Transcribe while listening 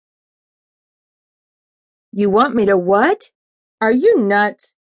You want me to what? Are you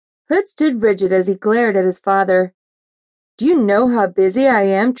nuts? Hood stood rigid as he glared at his father. Do you know how busy I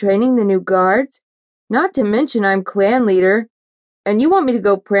am training the new guards? Not to mention I'm clan leader. And you want me to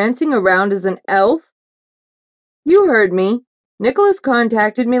go prancing around as an elf? You heard me. Nicholas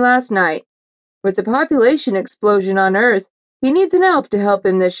contacted me last night. With the population explosion on Earth, he needs an elf to help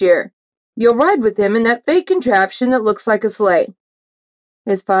him this year. You'll ride with him in that fake contraption that looks like a sleigh.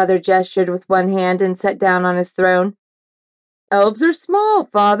 His father gestured with one hand and sat down on his throne. Elves are small,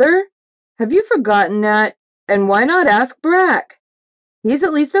 father. Have you forgotten that? And why not ask Brack? He's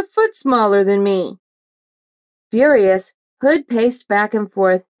at least a foot smaller than me. Furious, Hood paced back and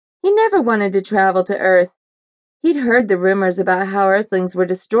forth. He never wanted to travel to Earth. He'd heard the rumors about how Earthlings were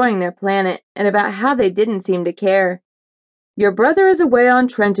destroying their planet and about how they didn't seem to care. Your brother is away on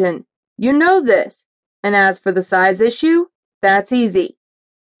Trenton. You know this. And as for the size issue, that's easy.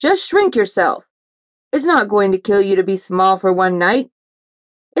 Just shrink yourself. It's not going to kill you to be small for one night.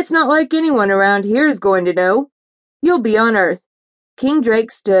 It's not like anyone around here is going to know. You'll be on Earth. King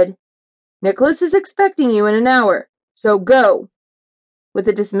Drake stood. Nicholas is expecting you in an hour, so go. With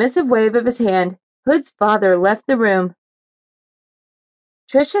a dismissive wave of his hand, Hood's father left the room.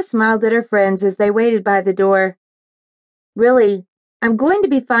 Tricia smiled at her friends as they waited by the door. Really, I'm going to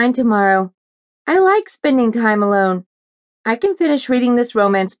be fine tomorrow. I like spending time alone. I can finish reading this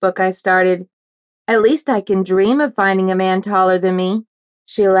romance book I started. At least I can dream of finding a man taller than me.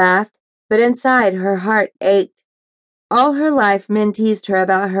 She laughed, but inside her heart ached. All her life men teased her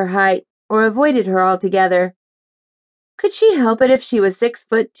about her height or avoided her altogether. Could she help it if she was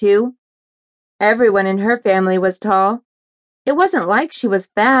 6'2"? Everyone in her family was tall. It wasn't like she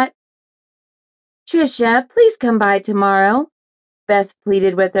was fat. Tricia, please come by tomorrow, Beth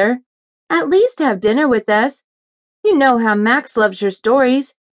pleaded with her. At least have dinner with us. You know how Max loves your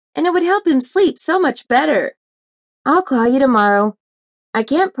stories, and it would help him sleep so much better. I'll call you tomorrow. I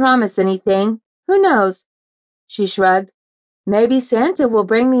can't promise anything. Who knows? She shrugged. Maybe Santa will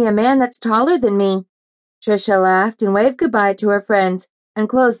bring me a man that's taller than me. Tricia laughed and waved goodbye to her friends and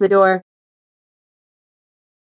closed the door.